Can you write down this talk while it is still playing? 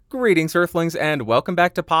Greetings, Earthlings, and welcome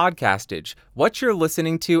back to Podcastage. What you're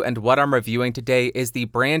listening to and what I'm reviewing today is the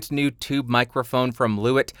brand new tube microphone from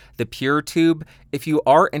Lewitt, the Pure Tube. If you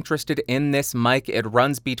are interested in this mic, it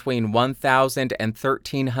runs between $1,000 and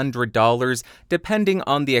 $1,300, depending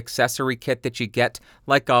on the accessory kit that you get.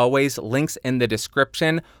 Like always, links in the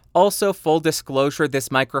description. Also, full disclosure,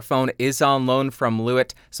 this microphone is on loan from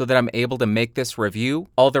Lewitt so that I'm able to make this review.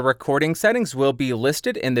 All the recording settings will be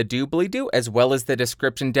listed in the doobly-doo as well as the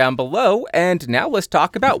description down below. And now let's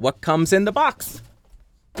talk about what comes in the box.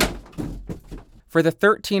 For the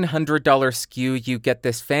 $1,300 SKU, you get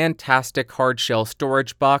this fantastic hardshell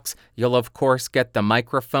storage box. You'll of course get the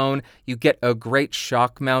microphone. You get a great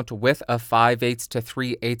shock mount with a 5/8 to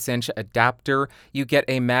 3/8 inch adapter. You get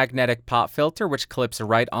a magnetic pop filter which clips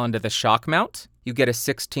right onto the shock mount. You get a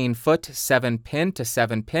 16-foot 7-pin to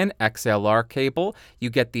 7-pin XLR cable. You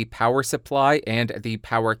get the power supply and the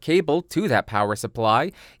power cable to that power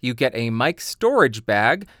supply. You get a mic storage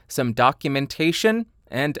bag, some documentation,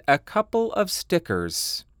 and a couple of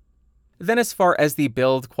stickers. Then as far as the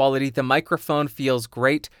build quality, the microphone feels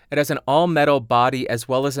great. It has an all-metal body as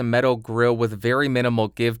well as a metal grille with very minimal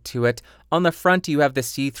give to it. On the front, you have the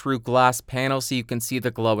see-through glass panel so you can see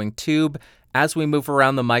the glowing tube. As we move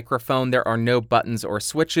around the microphone, there are no buttons or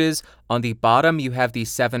switches. On the bottom, you have the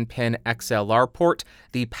 7-pin XLR port.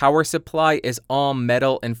 The power supply is all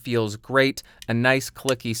metal and feels great. A nice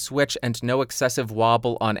clicky switch and no excessive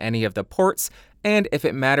wobble on any of the ports. And if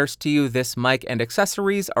it matters to you, this mic and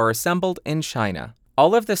accessories are assembled in China.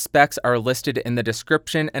 All of the specs are listed in the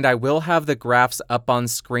description, and I will have the graphs up on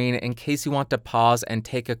screen in case you want to pause and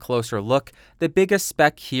take a closer look. The biggest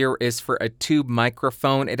spec here is for a tube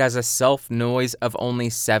microphone. It has a self-noise of only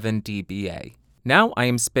 7 dBA. Now I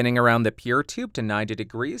am spinning around the Pure Tube to 90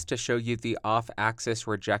 degrees to show you the off-axis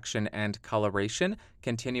rejection and coloration.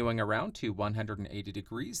 Continuing around to 180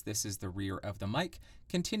 degrees, this is the rear of the mic.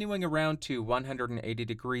 Continuing around to 180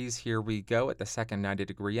 degrees, here we go at the second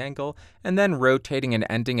 90-degree angle, and then rotating and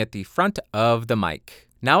ending at the front of the mic.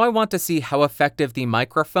 Now I want to see how effective the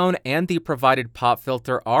microphone and the provided pop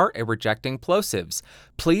filter are at rejecting plosives.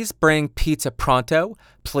 Please bring pizza pronto.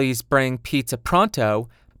 Please bring pizza pronto.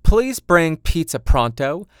 Please bring pizza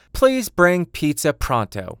pronto. Please bring pizza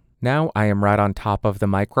pronto. Now I am right on top of the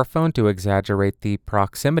microphone to exaggerate the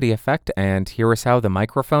proximity effect, and here is how the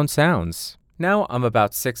microphone sounds. Now I'm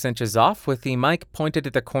about 6 inches off with the mic pointed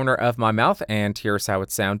at the corner of my mouth, and here's how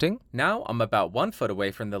it's sounding. Now I'm about 1 foot away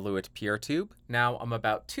from the Lewitt Pure Tube. Now I'm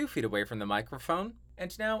about 2 feet away from the microphone.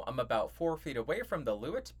 And now I'm about 4 feet away from the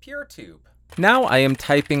Lewitt Pure Tube. Now I am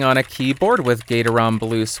typing on a keyboard with Gatoron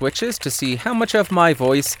Blue switches to see how much of my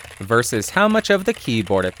voice versus how much of the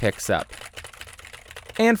keyboard it picks up.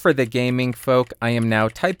 And for the gaming folk, I am now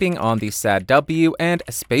typing on the SAD-W and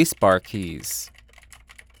spacebar keys.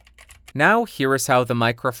 Now here is how the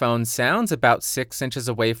microphone sounds about 6 inches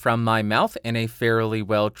away from my mouth in a fairly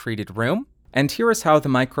well-treated room. And here is how the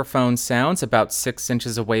microphone sounds about 6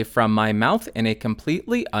 inches away from my mouth in a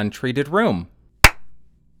completely untreated room.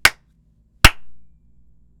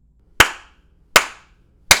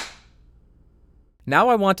 Now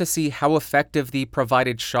I want to see how effective the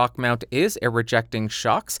provided shock mount is at rejecting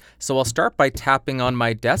shocks, so I'll start by tapping on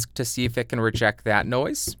my desk to see if it can reject that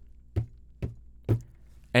noise.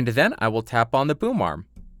 And then I will tap on the boom arm.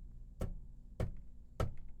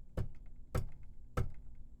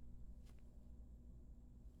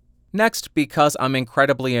 Next, because I'm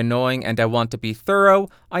incredibly annoying and I want to be thorough,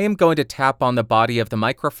 I am going to tap on the body of the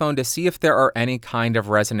microphone to see if there are any kind of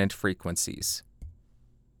resonant frequencies.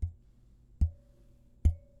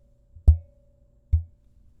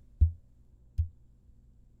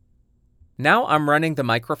 Now I'm running the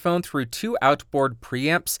microphone through 2 outboard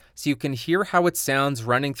preamps so you can hear how it sounds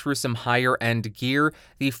running through some higher end gear.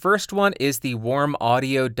 The first one is the Warm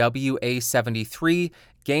Audio WA73,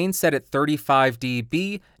 gain set at 35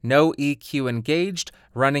 dB, no EQ engaged,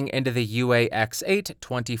 running into the UAX8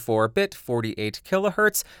 24-bit 48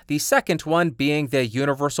 kHz. The second one being the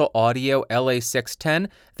Universal Audio LA610.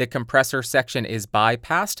 The compressor section is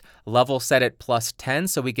bypassed, level set at +10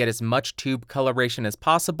 so we get as much tube coloration as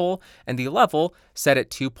possible, and the level set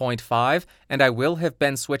at 2.5, and I will have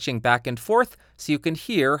been switching back and forth so you can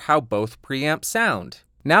hear how both preamps sound.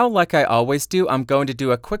 Now, like I always do, I'm going to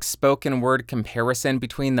do a quick spoken word comparison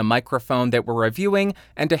between the microphone that we're reviewing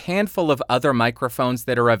and a handful of other microphones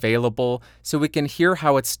that are available so we can hear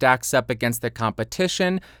how it stacks up against the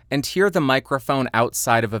competition and hear the microphone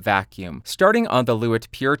outside of a vacuum. Starting on the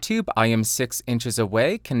Lewitt Pure Tube, I am 6 inches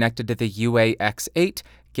away, connected to the UAX8.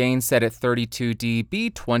 gain set at 32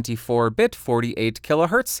 dB, 24-bit, 48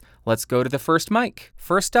 kHz. Let's go to the first mic.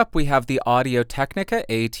 First up, we have the Audio-Technica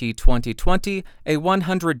AT2020, a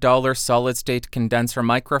 $100 solid-state condenser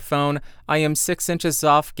microphone. I am 6 inches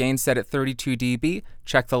off, gain set at 32 dB.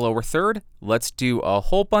 Check the lower third. Let's do a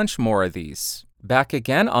whole bunch more of these. Back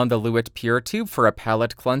again on the Lewitt PureTube for a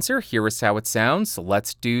palette cleanser. Here is how it sounds.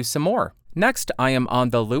 Let's do some more. Next, I am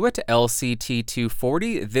on the Lewitt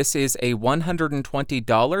LCT240. This is a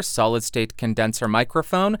 $120 solid-state condenser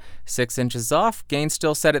microphone. 6 inches off, gain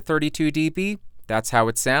still set at 32 dB. That's how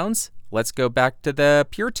it sounds. Let's go back to the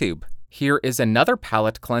PureTube. Here is another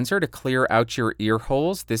palette cleanser to clear out your ear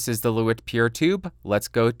holes. This is the Lewitt PureTube. Let's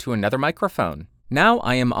go to another microphone. Now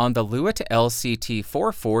I am on the Lewitt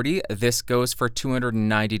LCT440. This goes for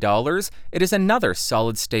 $290. It is another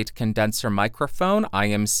solid-state condenser microphone. I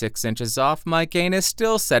am 6 inches off. My gain is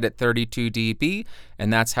still set at 32 dB,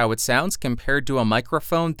 and that's how it sounds compared to a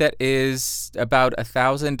microphone that is about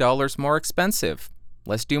 $1,000 more expensive.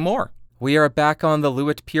 Let's do more. We are back on the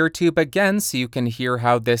Lewitt PureTube again, so you can hear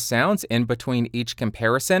how this sounds in between each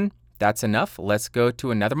comparison. That's enough. Let's go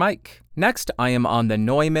to another mic. Next, I am on the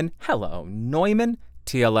Neumann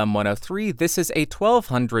TLM103. This is a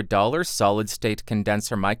 $1,200 solid-state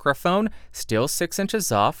condenser microphone, still 6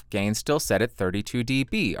 inches off, gain still set at 32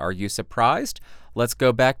 dB. Are you surprised? Let's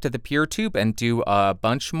go back to the PureTube and do a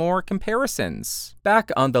bunch more comparisons. Back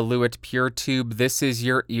on the Lewitt PureTube, this is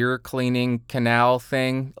your ear cleaning canal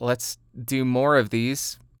thing. Let's do more of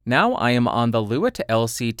these. Now I am on the Lewitt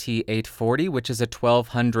LCT840, which is a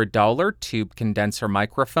 $1,200 tube condenser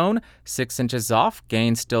microphone, 6 inches off,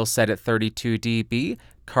 gain still set at 32 dB,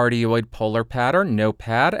 cardioid polar pattern, no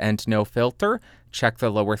pad and no filter. Check the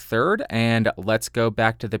lower third, and let's go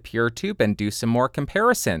back to the PureTube and do some more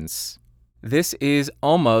comparisons. This is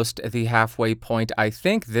almost the halfway point, I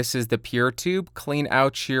think. This is the PureTube. Clean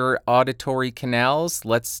out your auditory canals.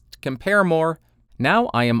 Let's compare more. Now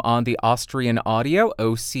I am on the Austrian Audio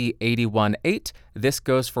OC818. This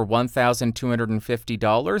goes for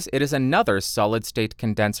 $1,250. It is another solid-state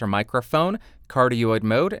condenser microphone, cardioid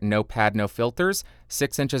mode, no pad, no filters,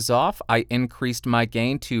 6 inches off. I increased my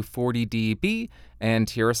gain to 40 dB, and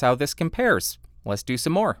here's how this compares. Let's do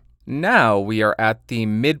some more. Now we are at the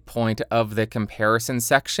midpoint of the comparison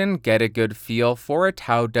section. Get a good feel for it.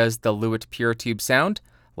 How does the Lewitt PureTube sound?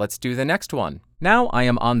 Let's do the next one. Now I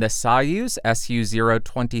am on the Soyuz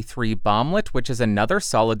SU023 Bomblet, which is another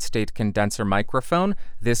solid-state condenser microphone.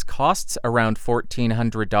 This costs around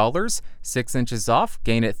 $1,400, 6 inches off,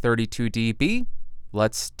 gain at 32 dB.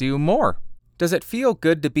 Let's do more. Does it feel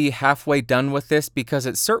good to be halfway done with this? Because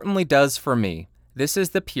it certainly does for me. This is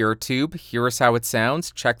the PureTube. Here is how it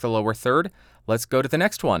sounds. Check the lower third. Let's go to the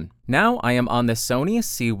next one. Now I am on the Sony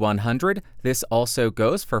C100. This also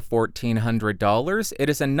goes for $1,400. It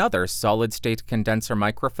is another solid-state condenser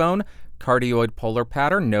microphone, cardioid polar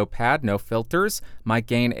pattern, no pad, no filters. My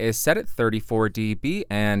gain is set at 34 dB,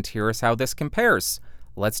 and here is how this compares.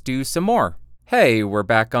 Let's do some more. Hey, we're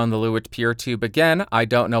back on the Lewitt PureTube again. I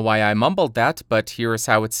don't know why I mumbled that, but here is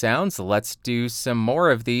how it sounds. Let's do some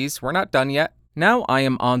more of these. We're not done yet. Now I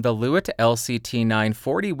am on the Lewitt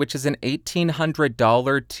LCT940, which is an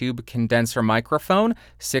 $1,800 tube condenser microphone,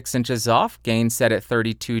 6 inches off, gain set at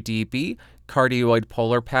 32 dB, cardioid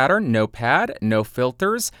polar pattern, no pad, no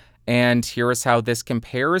filters, and here is how this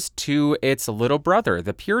compares to its little brother,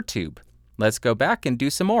 the PureTube. Let's go back and do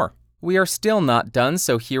some more. We are still not done,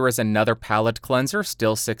 so here is another palette cleanser,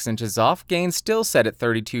 still 6 inches off, gain still set at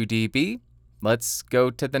 32 dB. Let's go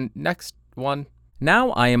to the next one.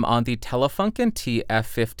 Now I am on the Telefunken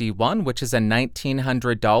TF51, which is a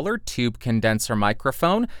 $1,900 tube condenser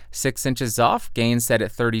microphone, 6 inches off, gain set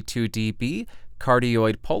at 32 dB,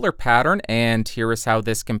 cardioid polar pattern, and here is how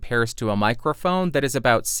this compares to a microphone that is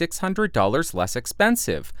about $600 less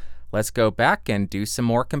expensive. Let's go back and do some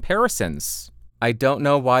more comparisons. I don't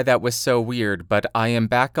know why that was so weird, but I am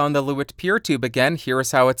back on the Lewitt PureTube again. Here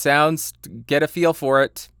is how it sounds. Get a feel for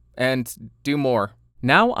it, and do more.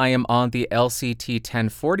 Now I am on the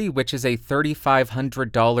LCT1040, which is a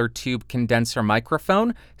 $3,500 tube condenser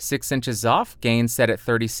microphone, 6 inches off, gain set at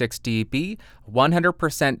 36 dB,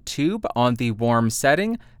 100% tube on the warm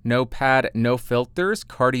setting, no pad, no filters,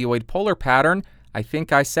 cardioid polar pattern. I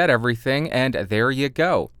think I said everything, and there you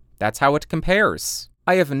go. That's how it compares.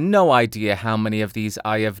 I have no idea how many of these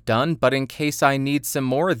I have done, but in case I need some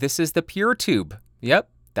more, this is the PureTube. Yep,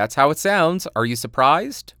 that's how it sounds. Are you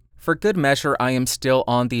surprised? For good measure, I am still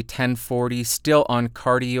on the 1040, still on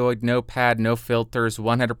cardioid, no pad, no filters,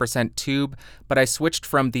 100% tube, but I switched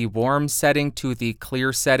from the warm setting to the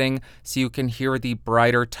clear setting so you can hear the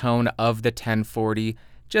brighter tone of the 1040,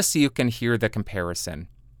 just so you can hear the comparison.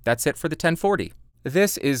 That's it for the 1040.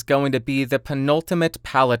 This is going to be the penultimate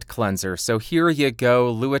palette cleanser. So here you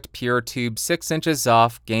go, Lewitt Pure Tube, 6 inches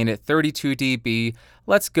off, gain at 32 dB.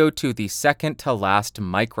 Let's go to the second to last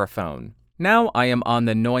microphone. Now I am on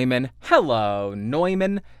the Neumann, hello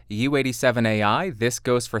Neumann, U87AI. This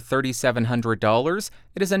goes for $3,700.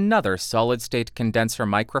 It is another solid-state condenser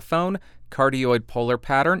microphone, cardioid polar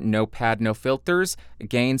pattern, no pad, no filters,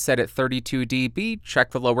 gain set at 32 dB,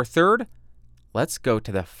 check the lower third. Let's go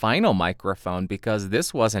to the final microphone because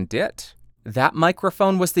this wasn't it. That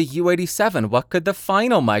microphone was the U87. What could the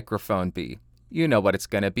final microphone be? You know what it's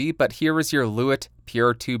going to be, but here is your Lewitt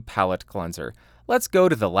Pure Tube palette cleanser. Let's go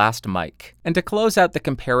to the last mic. And to close out the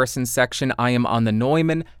comparison section, I am on the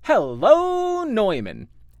Neumann. Hello, Neumann.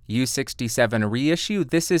 U67 reissue.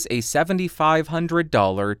 This is a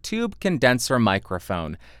 $7,500 tube condenser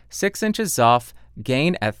microphone. 6 inches off,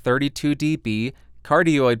 gain at 32 dB,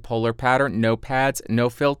 cardioid polar pattern, no pads, no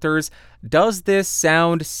filters. Does this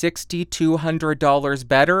sound $6,200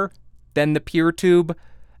 better than the Pure Tube?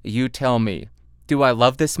 You tell me. Do I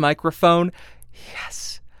love this microphone?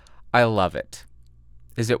 Yes, I love it.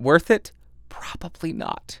 Is it worth it? Probably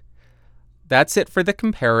not. That's it for the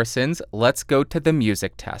comparisons. Let's go to the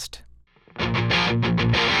music test.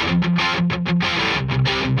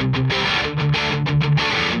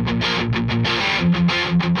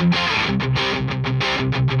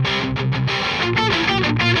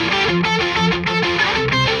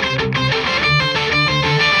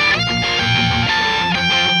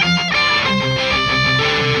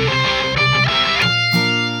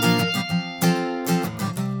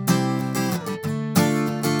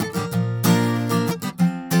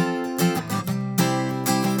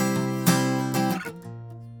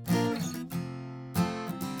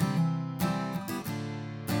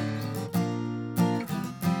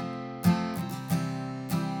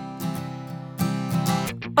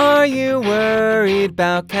 Are you worried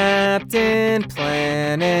about Captain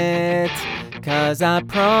Planet? 'Cause I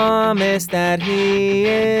promise that he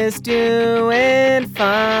is doing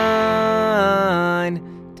fine.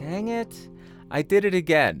 Dang it. I did it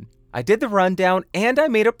again. I did the rundown and I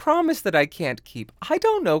made a promise that I can't keep. I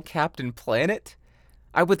don't know Captain Planet.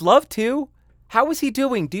 I would love to. How is he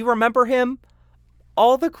doing? Do you remember him?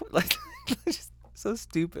 So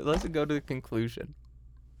stupid. Let's go to the conclusion.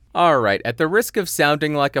 All right, at the risk of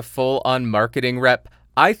sounding like a full-on marketing rep,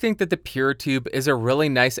 I think that the Pure Tube is a really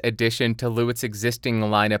nice addition to Lewitt's existing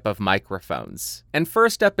lineup of microphones. And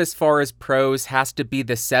first up as far as pros has to be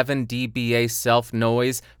the 7 dBA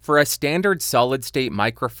self-noise. For a standard solid-state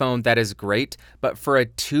microphone, that is great, but for a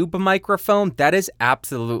tube microphone, that is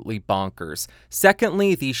absolutely bonkers.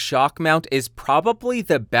 Secondly, the shock mount is probably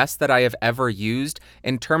the best that I have ever used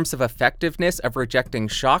in terms of effectiveness of rejecting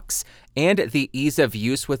shocks, and the ease of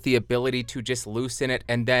use with the ability to just loosen it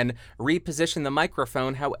and then reposition the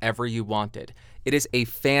microphone however you wanted. It is a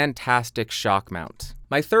fantastic shock mount.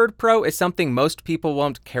 My third pro is something most people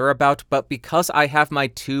won't care about, but because I have my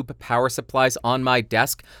tube power supplies on my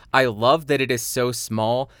desk, I love that it is so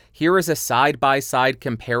small. Here is a side-by-side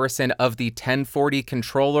comparison of the 1040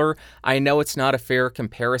 controller. I know it's not a fair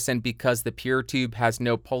comparison because the Pure Tube has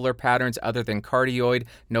no polar patterns other than cardioid,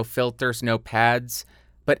 no filters, no pads,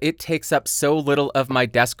 but it takes up so little of my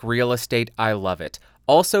desk real estate, I love it.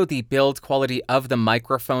 Also, the build quality of the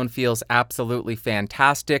microphone feels absolutely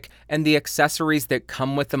fantastic, and the accessories that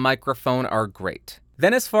come with the microphone are great.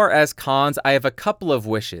 Then as far as cons, I have a couple of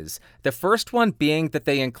wishes. The first one being that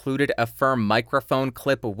they included a firm microphone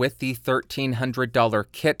clip with the $1,300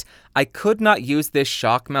 kit. I could not use this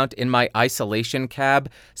shock mount in my isolation cab,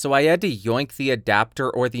 so I had to yoink the adapter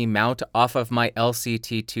or the mount off of my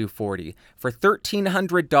LCT 240. For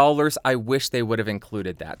 $1,300, I wish they would have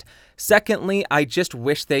included that. Secondly, I just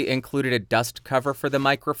wish they included a dust cover for the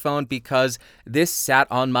microphone because this sat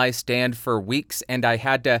on my stand for weeks and I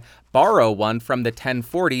had to borrow one from the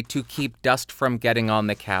 1040 to keep dust from getting on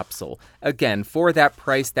the capsule. Again, for that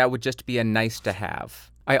price, that would just be a nice to have.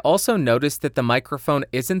 I also noticed that the microphone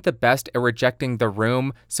isn't the best at rejecting the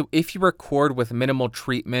room, so if you record with minimal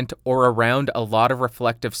treatment or around a lot of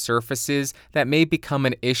reflective surfaces, that may become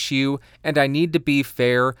an issue, and I need to be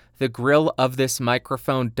fair, the grill of this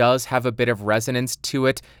microphone does have a bit of resonance to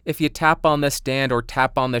it. If you tap on the stand or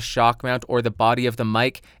tap on the shock mount or the body of the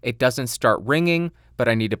mic, it doesn't start ringing, but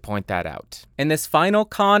I need to point that out. And this final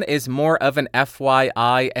con is more of an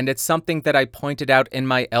FYI, and it's something that I pointed out in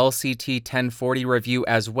my LCT 1040 review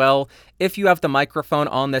as well. If you have the microphone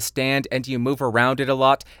on the stand and you move around it a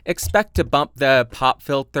lot, expect to bump the pop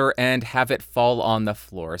filter and have it fall on the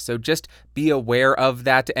floor. So just be aware of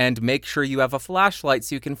that and make sure you have a flashlight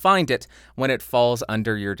so you can find it when it falls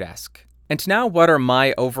under your desk. And now, what are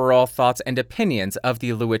my overall thoughts and opinions of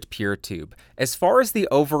the Lewitt PureTube? As far as the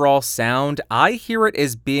overall sound, I hear it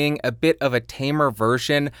as being a bit of a tamer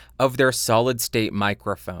version of their solid-state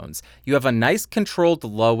microphones. You have a nice controlled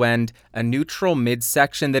low end, a neutral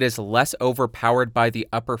midsection that is less overpowered by the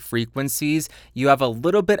upper frequencies. You have a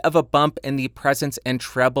little bit of a bump in the presence and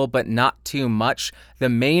treble, but not too much. The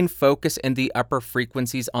main focus in the upper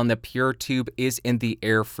frequencies on the PureTube is in the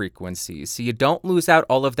air frequencies, so you don't lose out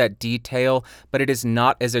all of that detail, but it is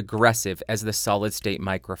not as aggressive as the solid-state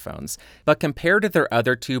microphones. But compared to their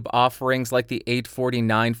other tube offerings like the 840,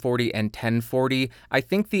 940, and 1040, I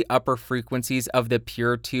think the upper frequencies of the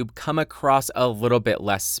PureTube come across a little bit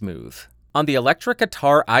less smooth. On the electric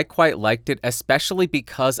guitar, I quite liked it, especially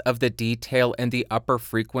because of the detail in the upper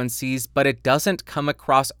frequencies, but it doesn't come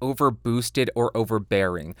across overboosted or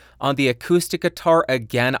overbearing. On the acoustic guitar,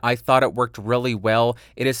 again, I thought it worked really well.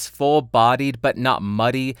 It is full-bodied but not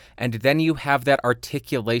muddy, and then you have that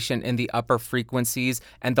articulation in the upper frequencies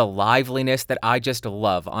and the liveliness that I just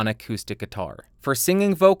love on acoustic guitar. For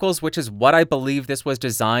singing vocals, which is what I believe this was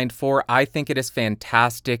designed for, I think it is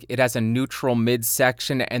fantastic. It has a neutral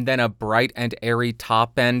midsection and then a bright and airy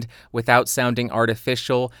top end without sounding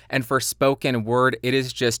artificial. And for spoken word, it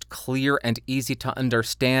is just clear and easy to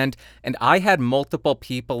understand. And I had multiple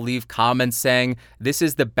people leave comments saying, "This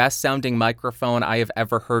is the best sounding microphone I have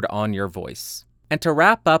ever heard on your voice." And to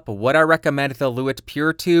wrap up, would I recommend the Lewitt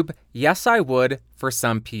PureTube? Yes, I would, for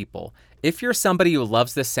some people. If you're somebody who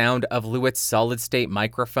loves the sound of Lewitt's solid-state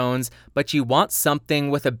microphones, but you want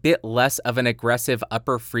something with a bit less of an aggressive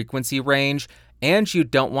upper frequency range, and you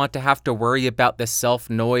don't want to have to worry about the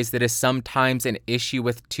self-noise that is sometimes an issue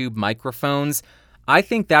with tube microphones, I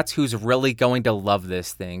think that's who's really going to love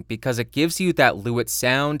this thing, because it gives you that Lewitt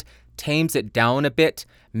sound, tames it down a bit,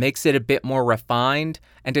 makes it a bit more refined,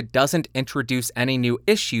 and it doesn't introduce any new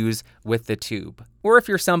issues with the tube. Or if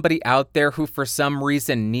you're somebody out there who for some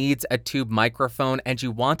reason needs a tube microphone and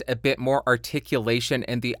you want a bit more articulation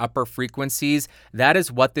in the upper frequencies, that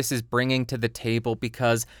is what this is bringing to the table,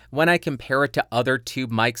 because when I compare it to other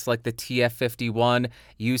tube mics like the TF51,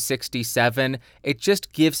 U67, it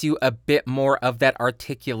just gives you a bit more of that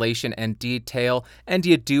articulation and detail, and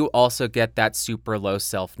you do also get that super low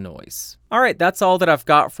self-noise. Alright, that's all that I've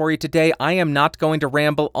got for you today. I am not going to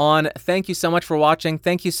ramble on. Thank you so much for watching.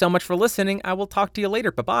 Thank you so much for listening. I will talk to you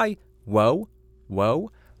later. Bye-bye. Whoa, whoa,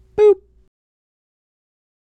 boop.